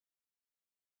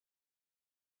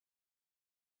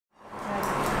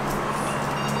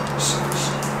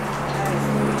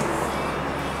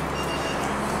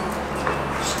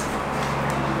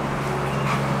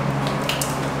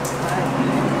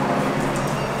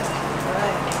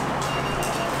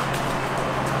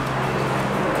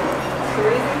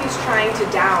trying to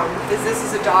down is this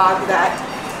is a dog that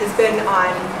has been on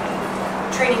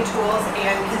training tools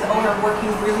and his owner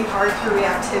working really hard through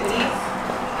reactivity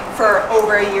for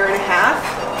over 1.5 years.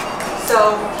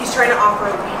 So he's trying to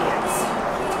offer obedience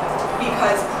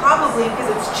probably because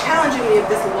it's challenging me of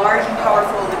this large and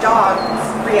powerful of a dog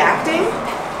reacting.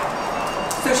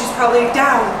 So she's probably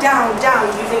down,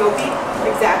 using obedience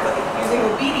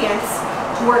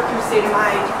to work through state of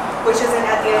mind, which isn't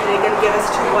at the end of the day going to get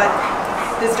us to what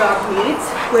this dog needs,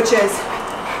 which is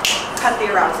cut the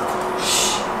arousal.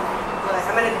 Good.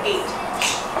 I'm at an 8.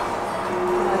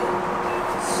 Good.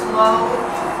 Slow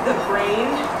the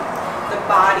brain, the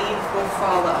body will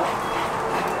follow.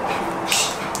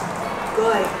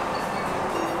 Good.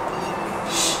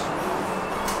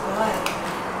 Good.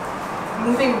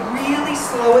 Moving really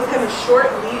slow with him, a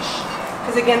short leash,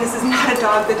 because again, this is not a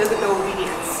dog that doesn't know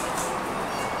obedience.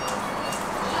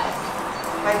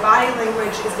 My body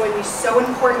language is going to be so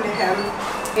important to him,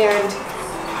 and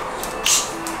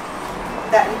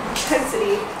that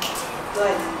intensity,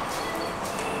 good,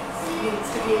 needs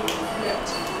to be ripped.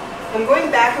 I'm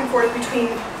going back and forth between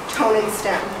tone and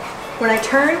stem. When I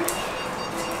turn,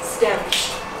 stem,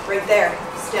 right there,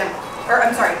 stem. Or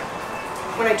I'm sorry,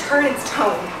 when I turn, it's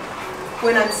tone.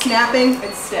 When I'm snapping,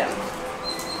 it's stem.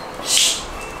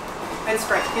 And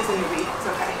sprint, he's a newbie, it's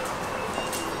okay.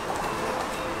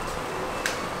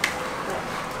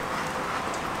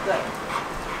 Good.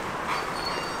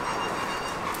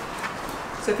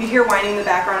 So if you hear whining in the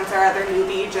background, it's our other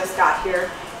newbie just got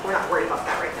here. We're not worried about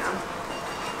that right now.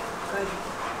 Good.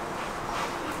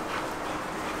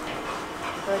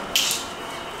 Good.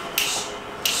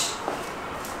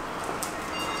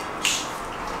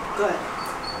 Good.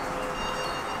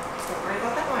 Don't worry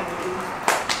about that whining, newbie.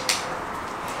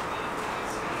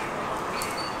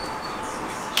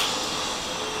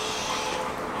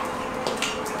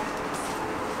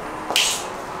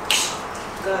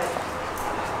 Good.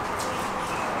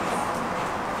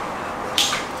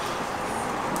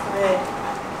 Good.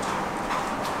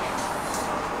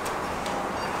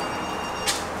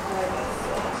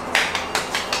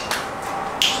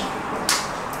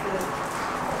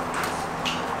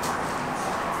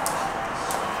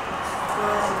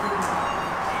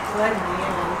 Good man.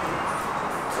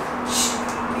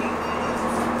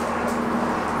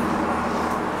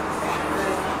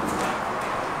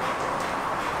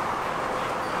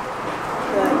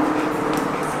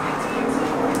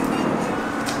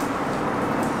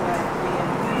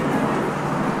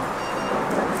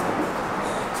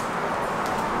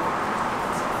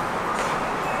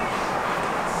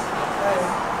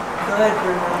 Good,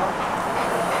 Bruno.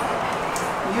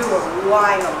 You are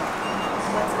wild.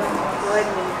 Let's go. Good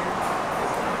man.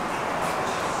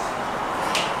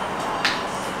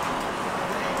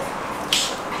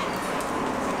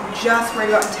 Just worried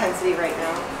about intensity right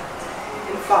now.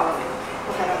 And following.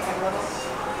 Put that outside a little.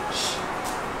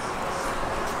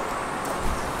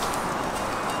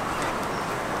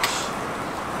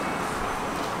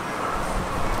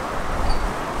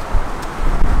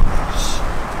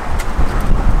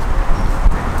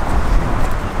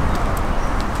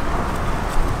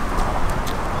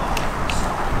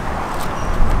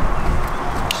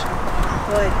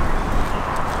 Good.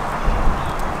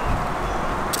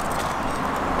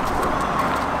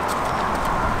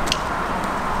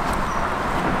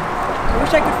 I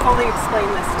wish I could fully explain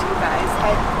this to you guys.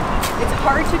 It's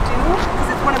hard to do because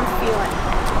it's what I'm feeling.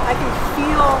 I can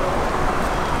feel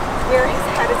where his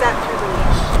head is at through the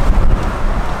leash.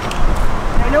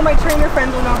 And I know my trainer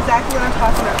friends will know exactly what I'm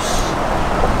talking about.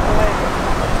 Good.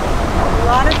 A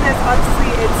lot of this,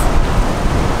 obviously, it's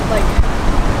like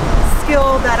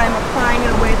skill that I'm applying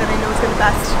in a way that I know is going to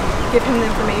best give him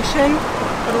the information,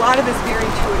 but a lot of this is very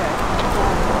intuitive.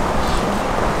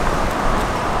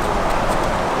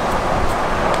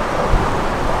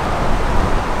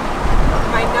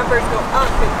 My numbers go up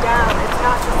and down. It's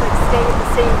not just like staying at the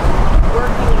same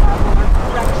working level or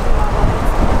correction level.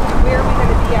 It's where are we going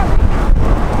to be at right now?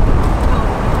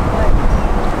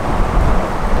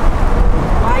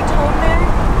 Why tone there?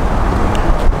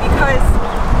 Because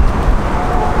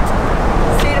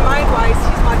mind-wise,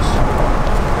 he's much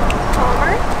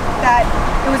calmer, that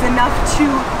it was enough to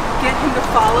get him to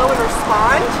follow and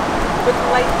respond with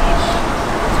light leash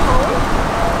tone,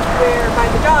 where by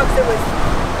the dogs it was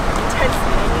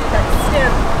intensity. I needed that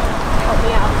stem to help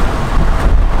me out.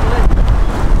 Good.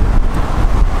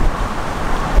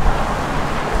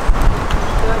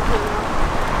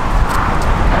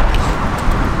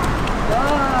 Good. Good.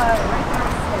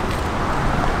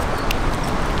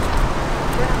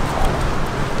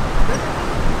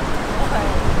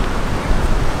 Right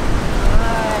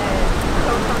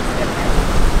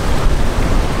there.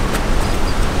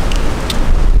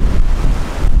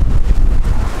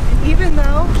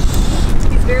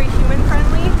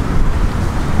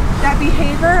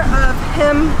 behavior of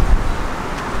him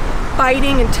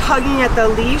biting and tugging at the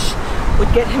leash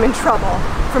would get him in trouble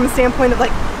from a standpoint of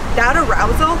like that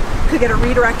arousal could get a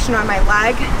redirection on my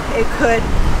leg. It could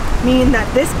mean that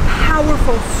this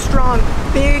powerful, strong,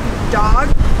 big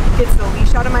dog gets the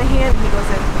leash out of my hand and he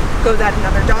goes at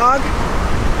another dog.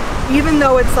 Even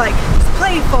though it's like he's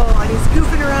playful and he's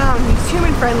goofing around, he's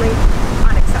human friendly,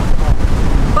 unacceptable.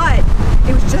 But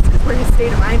it was just because where his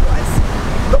state of mind was.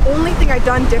 The only thing I've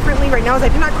done differently right now is I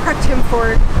did not correct him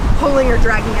for pulling or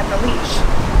dragging at the leash.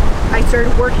 I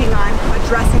started working on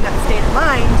addressing that state of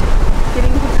mind,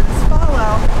 getting him to this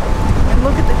follow, and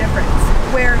look at the difference.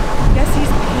 Where, yes,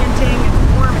 he's panting, it's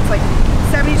warm, it's like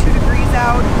 72 degrees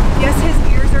out. Yes, his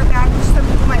ears are back, which some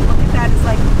people might look at that as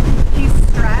like he's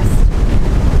stressed.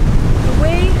 The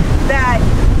way that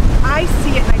I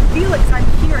see it and I feel it because I'm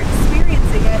here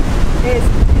experiencing it is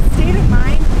his state of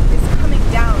mind is coming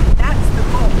down. That's the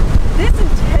goal. This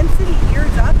intensity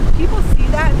ears up, if people see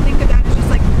that and think of that as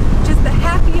just the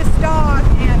happiest dog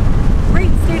and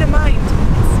great state of mind,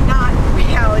 it's not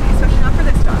reality, especially not for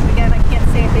this dog. Again, I can't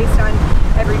say it based on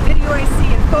every video I see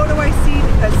and photo I see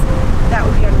because that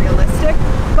would be unrealistic.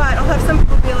 But I'll have some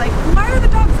people be like, why are the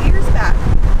dog's ears back?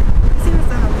 Because he was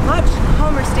in a much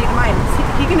calmer state of mind.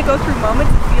 Is he going to go through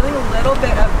moments of feeling a little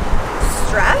bit of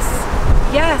stress?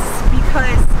 Yes,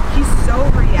 because he's so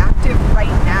reactive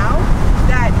right now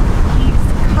that he's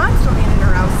constantly in an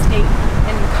aroused state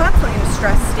and constantly in a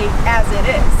stressed state as it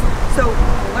is. So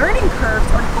learning curves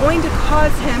are going to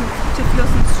cause him to feel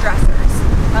some stressors,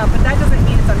 but that doesn't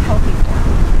mean it's unhealthy for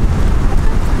him.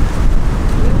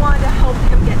 We want to help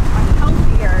him get a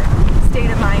healthier state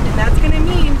of mind, and that's going to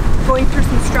mean going through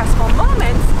some stressful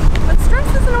moments, but stress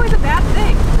isn't always a bad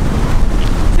thing.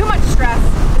 Too much stress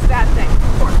is a bad thing,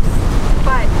 of course,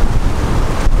 but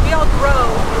we all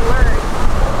grow and learn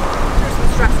through some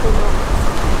stressful moments,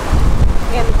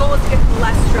 and the goal is to get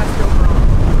less stressed overall.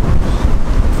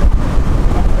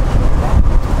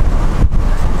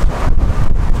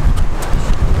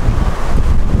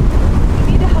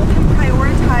 We need to help him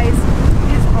prioritize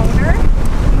his owner.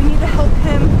 We need to help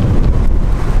him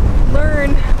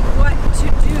learn what to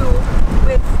do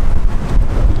with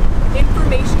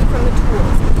information from the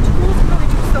tools. The tools can only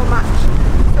do so much.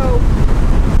 So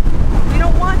we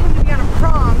don't want him to be on a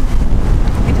prom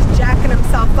and just jacking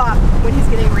himself up when he's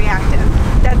getting reactive.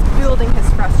 That's building his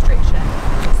frustration.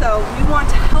 So we want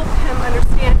to help him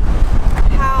understand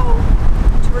how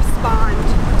to respond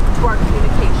to our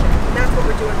communication. And that's what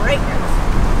we're doing right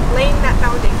now, laying that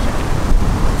foundation.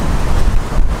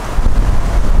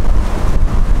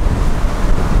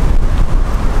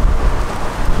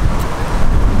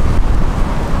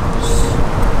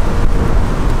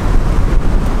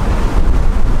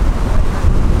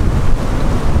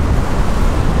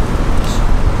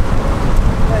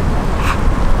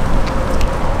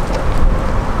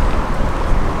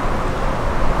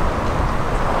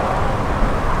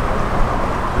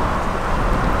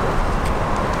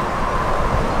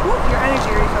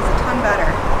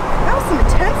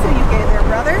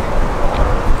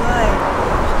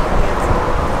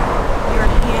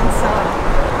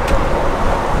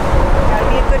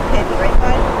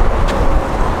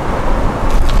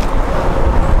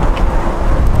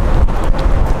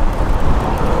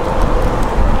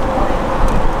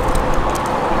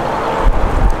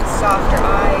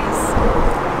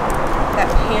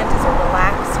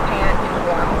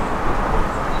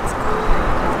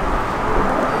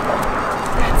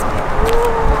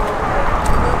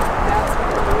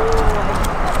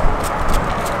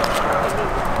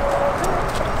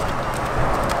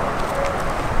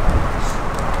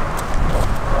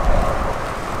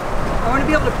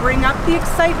 Bring up the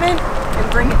excitement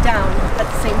and bring it down at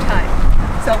the same time.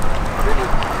 So,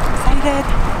 excited.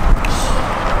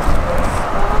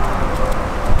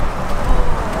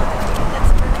 That's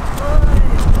really good.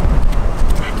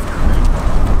 That's good.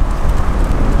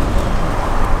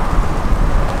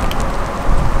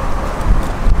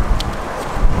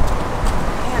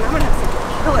 Man, I'm gonna have some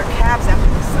killer calves after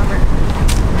this summer.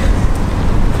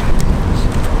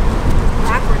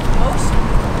 Backward motion.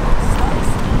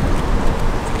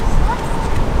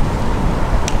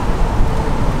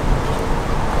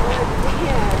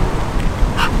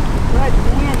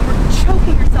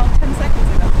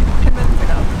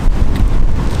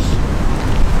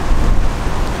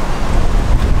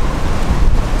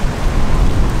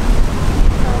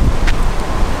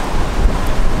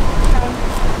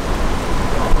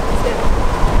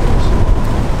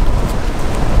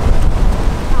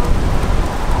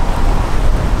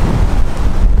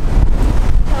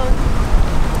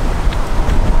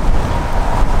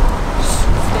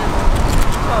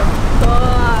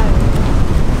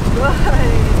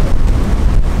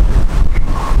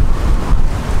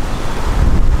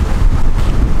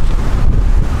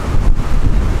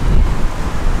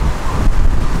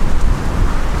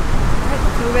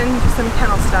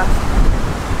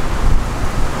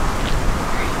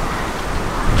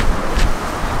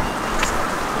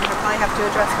 to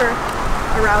address for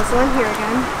arousal in here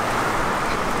again.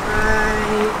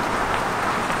 Right.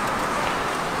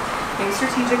 Being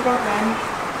strategic about men.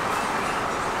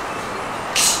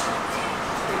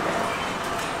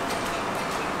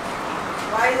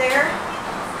 Why there?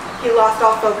 He lost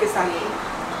all focus on me.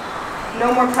 No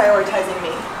more prioritizing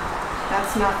me.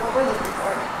 That's not what we're looking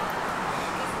for.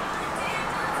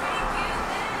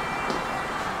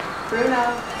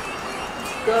 Bruno.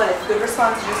 Good. Good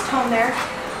response to just tone there.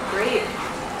 Great.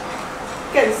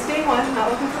 Again, this is day one. Not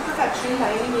looking for perfection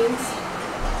by any means.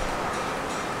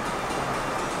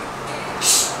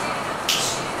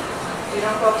 You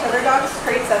don't go up to other dogs'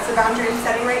 crates. That's the boundary I'm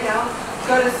setting right now.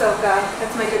 Go to Soka.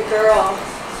 That's my good girl.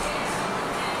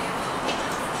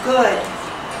 Good.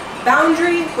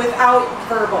 Boundary without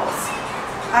verbals.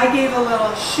 I gave a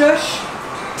little shush,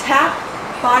 tap,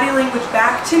 body language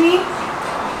back to me.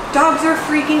 Dogs are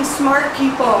freaking smart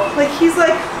people. Like, he's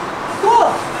like,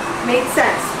 cool. Made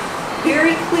sense.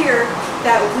 Very clear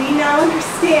that we now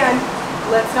understand,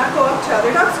 let's not go up to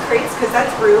other dogs' crates because that's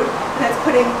rude and that's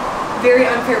putting very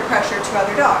unfair pressure to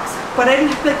other dogs. But I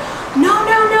didn't have to be like, no,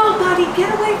 no, no, buddy, get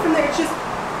away from there. It's just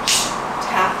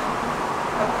tap.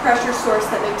 A pressure source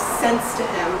that makes sense to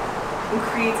him and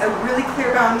creates a really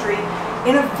clear boundary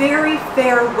in a very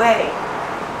fair way.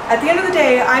 At the end of the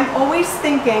day, I'm always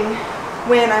thinking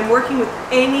when I'm working with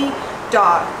any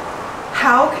dog,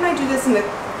 how can I do this in the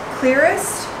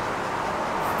clearest,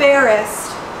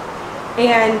 fairest,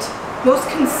 and most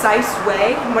concise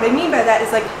way? And what I mean by that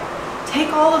is, like,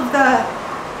 take all of the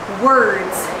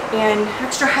words and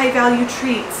extra high value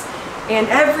treats and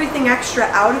everything extra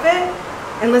out of it,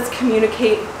 and let's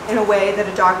communicate in a way that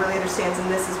a dog really understands, and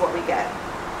this is what we get.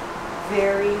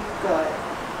 Very good.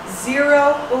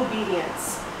 Zero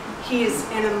obedience. He's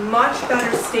in a much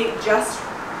better state just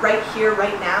right here,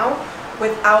 right now,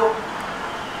 without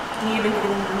me even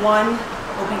giving one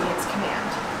obedience command.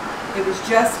 It was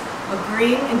just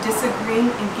agreeing and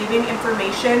disagreeing and giving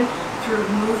information through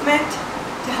movement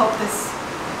to help this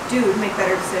dude make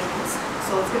better decisions.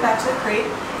 So let's get back to the crate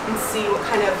and see what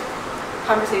kind of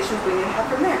conversations we need to have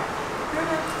from there.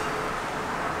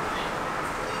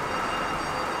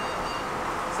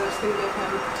 So just going to give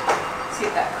him, see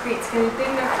if that crate's going to be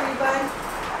big enough for you, bud.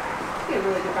 Get a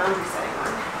really good boundary setting on.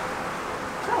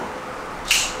 Go.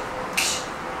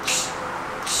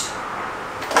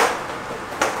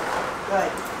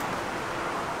 Good.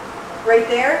 Right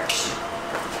there.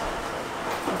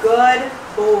 Good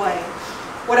boy.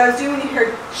 What I was doing when you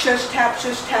heard shush tap,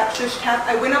 shush tap, shush tap,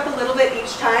 I went up a little bit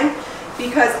each time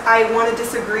because I want to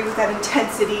disagree with that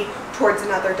intensity towards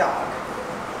another dog.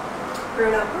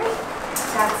 Bruno,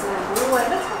 that's a boy.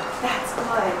 That's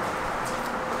good.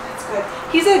 That's good.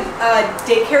 He's a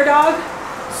daycare dog,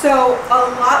 so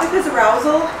a lot of his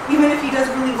arousal, even if he does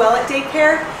really well at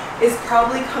daycare, is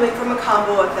probably coming from a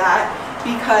combo of that,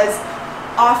 because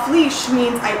off leash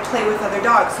means I play with other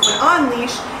dogs. So when on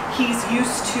leash, he's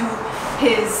used to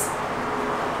his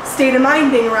state of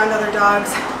mind being around other dogs,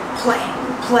 play,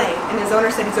 and his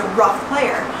owner said he's a rough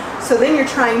player. So then you're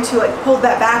trying to, like, hold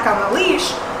that back on the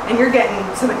leash, and you're getting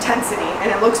some intensity,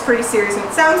 and it looks pretty serious and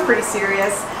it sounds pretty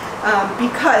serious,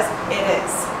 because it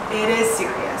is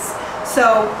serious.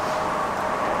 So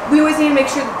we always need to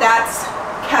make sure that that's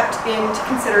kept into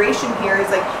consideration here. Is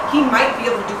like, he might be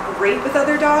able to do great with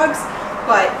other dogs,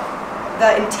 but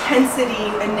the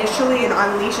intensity initially and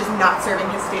on leash is not serving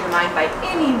his state of mind by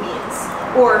any means,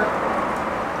 or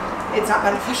it's not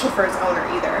beneficial for his owner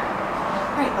either.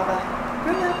 All right, Bubba,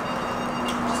 bring up.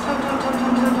 Just tone.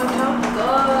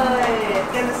 Good.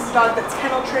 Again, this is a dog that's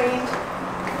kennel trained.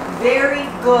 Very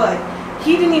good.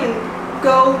 He didn't even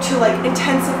go to, like,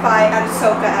 intensify at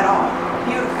Ahsoka at all.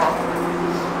 Beautiful.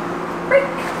 Break.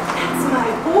 That's my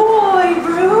boy,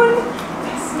 Brune.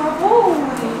 That's my boy.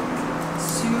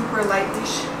 Super light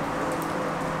leash.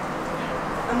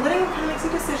 I'm letting him kind of make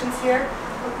some decisions here.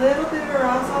 A little bit of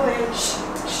arousal and shh.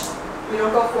 We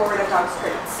don't go forward at dog's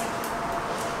crates.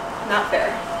 Not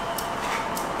fair.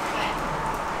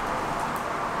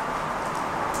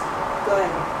 Good.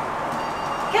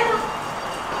 Kennel.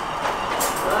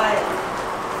 Good.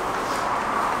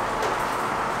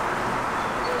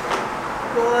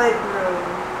 Good, Bruno.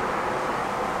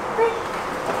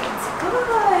 That's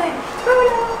good.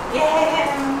 Bruno.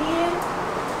 Yeah, man.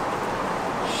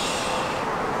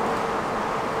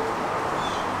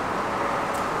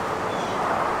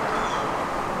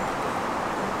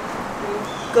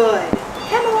 Good.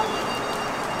 Kennel.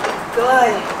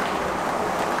 Good.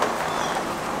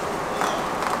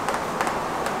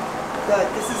 Good.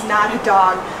 This is not a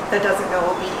dog that doesn't know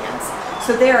obedience.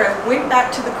 So there, I went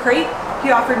back to the crate.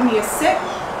 He offered me a sit.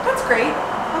 That's great.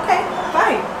 Okay,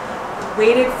 fine.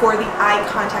 waited for the eye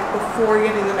contact before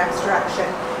giving the next direction.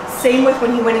 Same with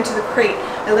when he went into the crate.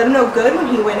 I let him know good when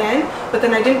he went in, but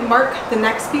then I didn't mark the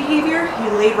next behavior. He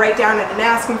laid right down. I didn't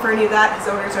ask him for any of that. His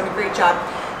owner's done a great job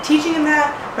teaching him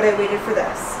that, but I waited for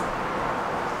this.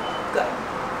 Good.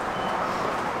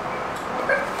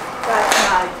 That's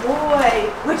my boy.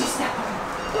 Would you step on?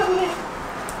 Come here.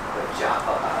 Good job,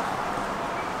 Bubba.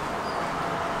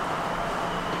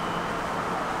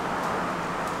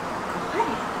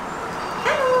 Good.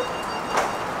 Hello.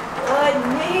 Good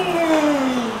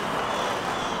man.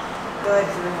 Good,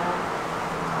 Bruno.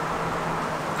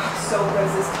 So good.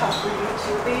 Is this tough for you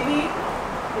too, baby?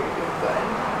 You're doing good.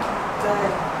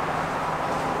 Good.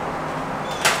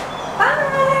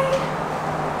 Bye.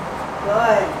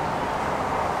 Good.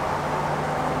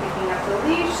 Picking up the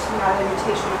leash, not an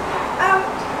invitation to back out.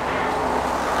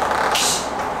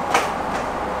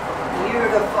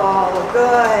 Beautiful.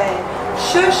 Good.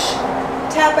 Shush.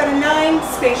 Tap at a 9.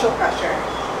 Spatial pressure.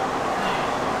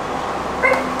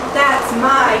 That's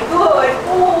my good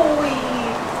boy.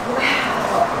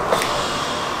 Wow.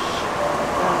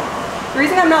 The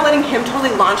reason I'm not letting him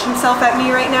totally launch himself at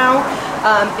me right now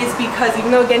is because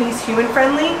even though again he's human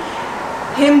friendly,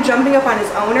 him jumping up on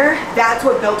his owner, that's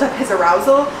what built up his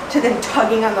arousal to then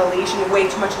tugging on the leash in way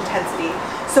too much intensity.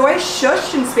 So I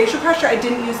shushed in spatial pressure. I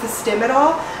didn't use the stim at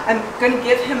all. I'm going to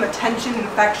give him attention and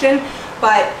affection,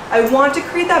 but I want to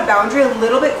create that boundary a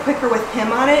little bit quicker with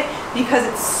him on it because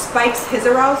it spikes his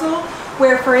arousal.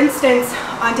 Where, for instance,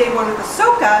 on day 1 with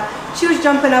Ahsoka, she was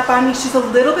jumping up on me. She's a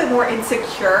little bit more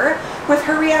insecure with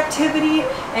her reactivity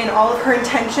and all of her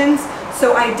intentions.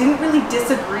 So I didn't really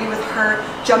disagree with her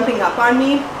jumping up on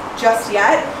me just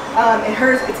yet. And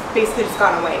hers, it's basically just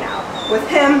gone away now. With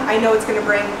him, I know it's going to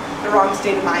bring the wrong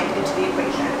state of mind into the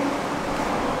equation.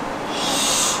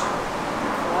 Shh.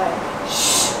 Good.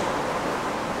 Shh.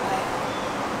 Good.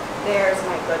 There's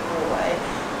my good boy.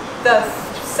 The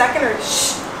second or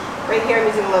shh. Right here, I'm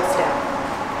using a low stem.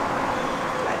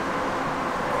 Good.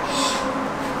 Shh.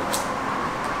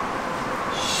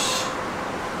 Shh.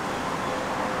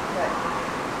 Good.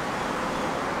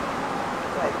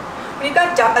 Good. When you've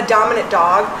got a dominant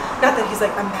dog, not that he's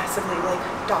like a massively like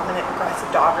dominant, aggressive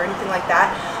dog or anything like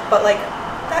that, but like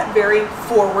that very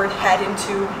forward head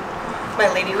into my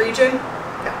lady region,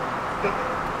 no.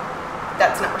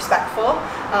 That's not respectful.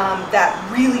 That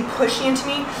really pushy into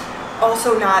me,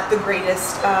 also not the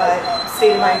greatest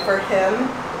state of mind for him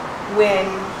when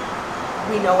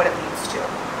we know what it leads to.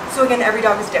 So again, every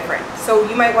dog is different. So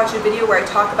you might watch a video where I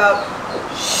talk about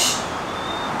shh,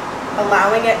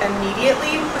 allowing it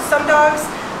immediately with some dogs,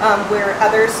 where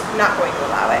others not going to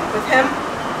allow it. With him,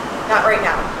 not right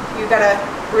now. You gotta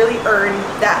really earn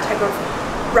that type of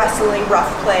wrestling, rough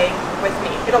play with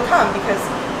me. It'll come because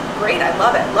great, I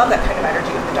love it. Love that kind of energy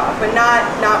with the dog, but not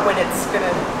when it's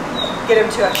gonna get him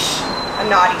to a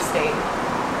naughty state.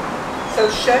 So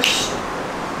shush.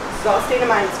 This is all state of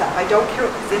mind stuff. I don't care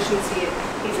what position he's in.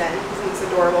 He's in this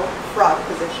adorable frog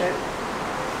position.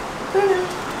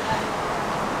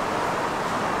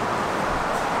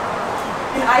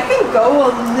 And I can go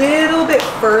a little bit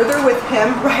further with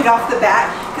him right off the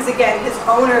bat because again, his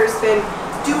owner's been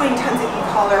doing tons of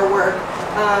e-collar work,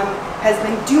 has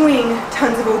been doing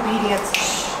tons of obedience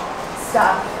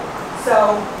stuff.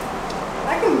 So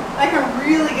I can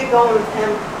really get going with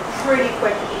him pretty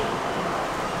quickly.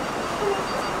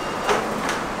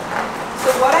 So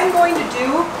what I'm going to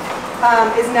do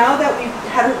is now that we've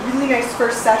had a really nice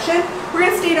first session, we're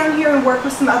going to stay down here and work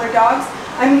with some other dogs.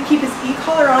 I'm going to keep his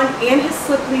e-collar on and his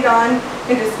slip lead on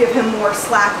and just give him more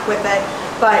slack with it.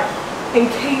 But in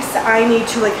case I need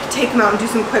to like take him out and do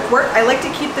some quick work, I like to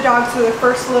keep the dogs for the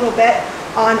first little bit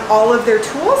on all of their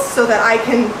tools so that I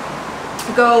can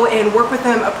go and work with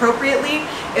them appropriately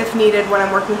if needed when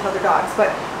I'm working with other dogs.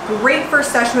 But great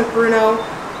first session with Bruno.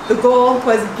 The goal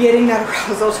was getting that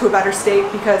arousal to a better state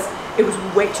because it was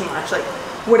way too much. Like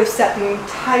would have set the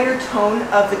entire tone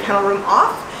of the kennel room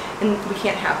off, and we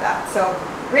can't have that. So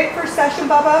great first session,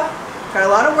 Bubba. Got a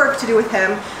lot of work to do with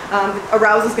him.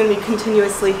 Arousal is going to be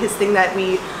continuously his thing that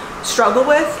we struggle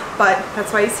with, but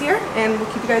that's why he's here, and we'll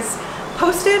keep you guys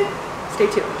posted. Stay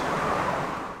tuned.